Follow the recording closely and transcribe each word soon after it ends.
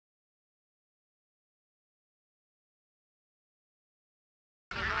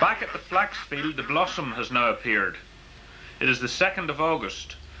Back at the flax field, the blossom has now appeared. It is the 2nd of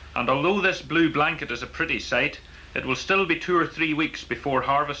August, and although this blue blanket is a pretty sight, it will still be 2 or 3 weeks before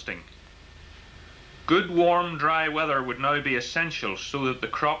harvesting. Good warm dry weather would now be essential so that the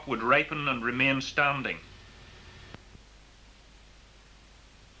crop would ripen and remain standing.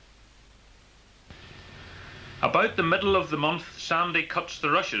 About the middle of the month, Sandy cuts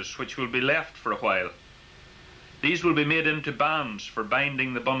the rushes, which will be left for a while. These will be made into bands for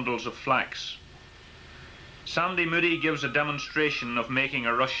binding the bundles of flax. Sandy Moody gives a demonstration of making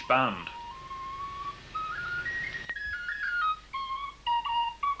a rush band.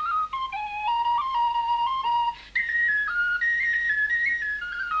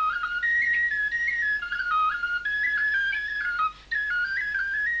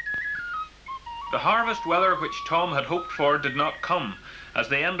 The harvest weather which Tom had hoped for did not come, as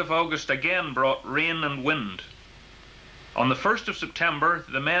the end of August again brought rain and wind. On the 1st of September,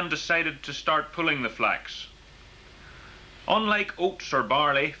 the men decided to start pulling the flax. Unlike oats or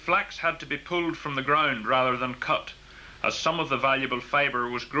barley, flax had to be pulled from the ground rather than cut, as some of the valuable fibre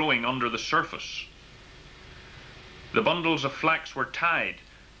was growing under the surface. The bundles of flax were tied.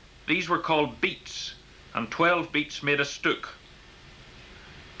 These were called beats, and 12 beats made a stook.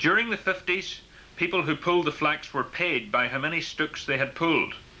 During the 50s, people who pulled the flax were paid by how many stooks they had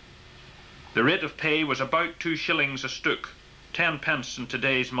pulled. The rate of pay was about 2 shillings a stook, 10 pence in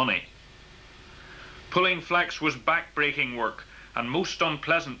today's money. Pulling flax was back-breaking work and most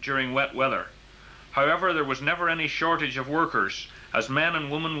unpleasant during wet weather. However, there was never any shortage of workers, as men and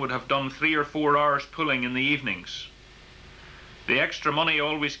women would have done 3 or 4 hours pulling in the evenings. The extra money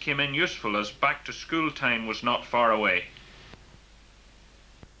always came in useful, as back-to-school time was not far away.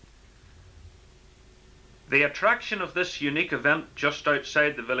 The attraction of this unique event just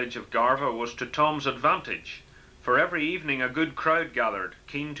outside the village of Garva was to Tom's advantage, for every evening a good crowd gathered,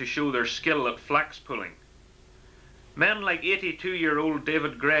 keen to show their skill at flax pulling. Men like 82-year-old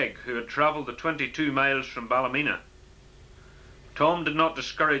David Gregg, who had travelled the 22 miles from Ballymena. Tom did not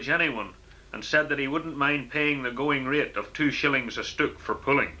discourage anyone, and said that he wouldn't mind paying the going rate of 2 shillings a stook for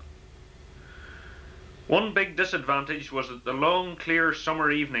pulling. One big disadvantage was that the long, clear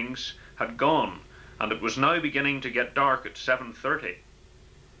summer evenings had gone, and it was now beginning to get dark at 7:30.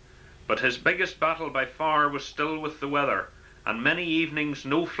 But his biggest battle by far was still with the weather, and many evenings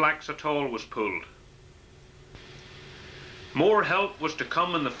no flax at all was pulled. More help was to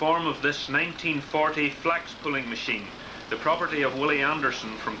come in the form of this 1940 flax pulling machine, the property of Willie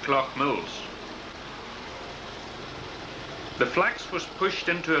Anderson from Clough Mills. The flax was pushed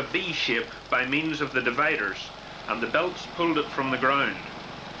into a V shape by means of the dividers, and the belts pulled it from the ground.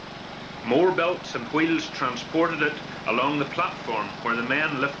 More belts and wheels transported it along the platform, where the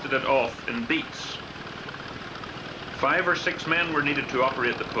men lifted it off in beats. 5 or 6 men were needed to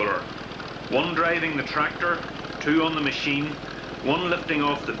operate the puller, 1 driving the tractor, 2 on the machine, 1 lifting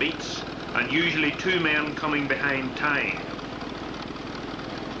off the beats, and usually 2 men coming behind tying.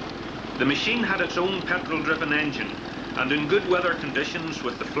 The machine had its own petrol-driven engine, and in good weather conditions,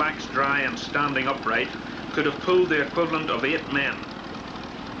 with the flax dry and standing upright, could have pulled the equivalent of 8 men.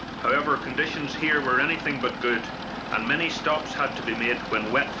 However, conditions here were anything but good, and many stops had to be made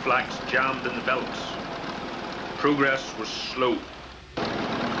when wet flax jammed in the belts. Progress was slow.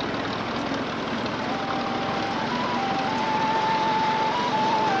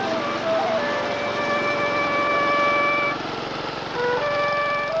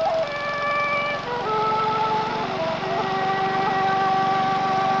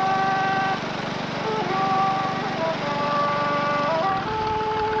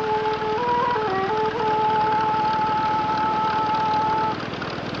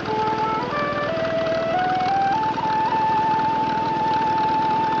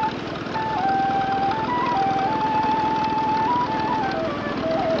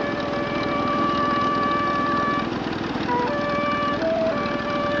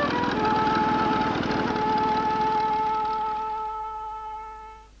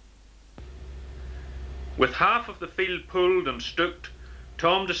 With half of the field pulled and stooked,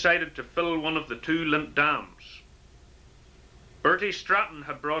 Tom decided to fill one of the 2 lint dams. Bertie Stratton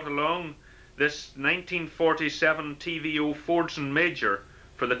had brought along this 1947 TVO Fordson Major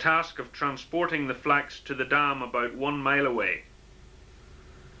for the task of transporting the flax to the dam about 1 mile away.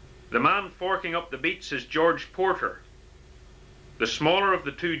 The man forking up the beats is George Porter. The smaller of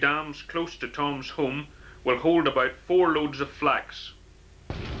the 2 dams close to Tom's home will hold about 4 loads of flax.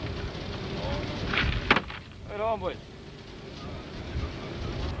 Right on, boys.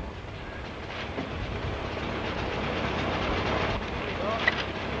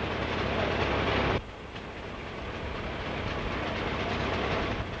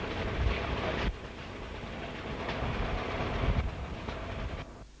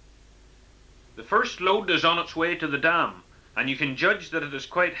 first load is on its way to the dam, and you can judge that it is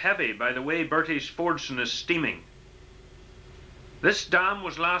quite heavy by the way Bertie's Fordson is steaming. This dam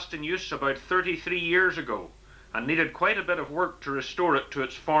was last in use about 33 years ago, and needed quite a bit of work to restore it to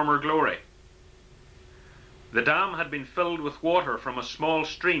its former glory. The dam had been filled with water from a small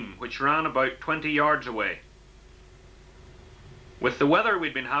stream which ran about 20 yards away. With the weather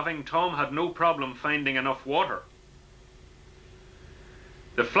we'd been having, Tom had no problem finding enough water.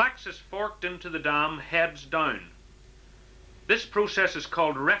 The flax is forked into the dam heads down. This process is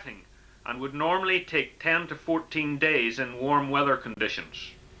called retting and would normally take 10 to 14 days in warm weather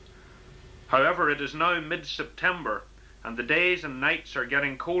conditions. However, it is now mid-September and the days and nights are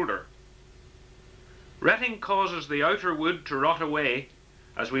getting colder. Retting causes the outer wood to rot away,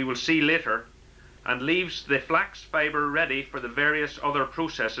 as we will see later, and leaves the flax fibre ready for the various other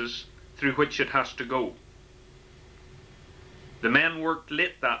processes through which it has to go. The men worked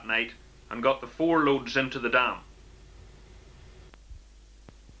late that night and got the 4 loads into the dam.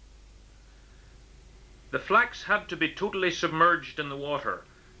 The flax had to be totally submerged in the water,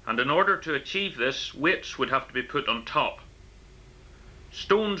 and in order to achieve this, weights would have to be put on top.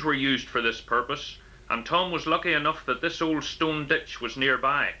 Stones were used for this purpose, and Tom was lucky enough that this old stone ditch was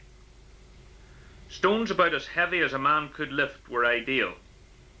nearby. Stones about as heavy as a man could lift were ideal.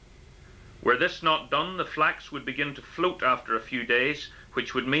 Were this not done, the flax would begin to float after a few days,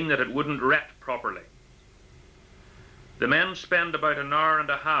 which would mean that it wouldn't ret properly. The men spent about an hour and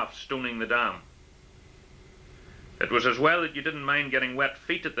a half stoning the dam. It was as well that you didn't mind getting wet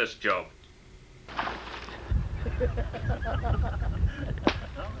feet at this job.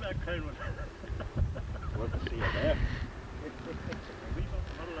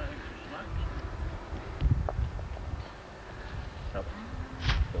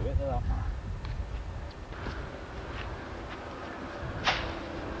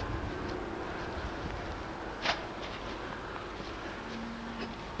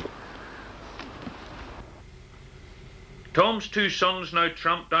 Tom's 2 sons now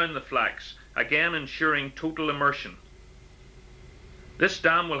tramped down the flax, again ensuring total immersion. This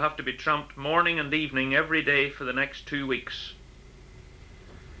dam will have to be tramped morning and evening every day for the next 2 weeks.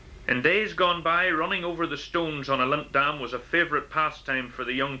 In days gone by, running over the stones on a lint dam was a favourite pastime for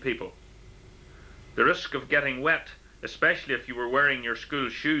the young people. The risk of getting wet, especially if you were wearing your school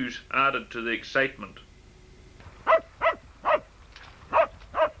shoes, added to the excitement.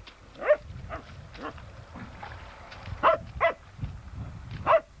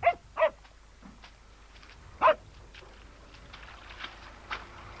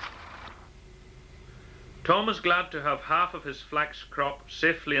 Tom is glad to have half of his flax crop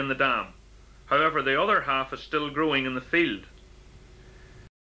safely in the dam. However, the other half is still growing in the field.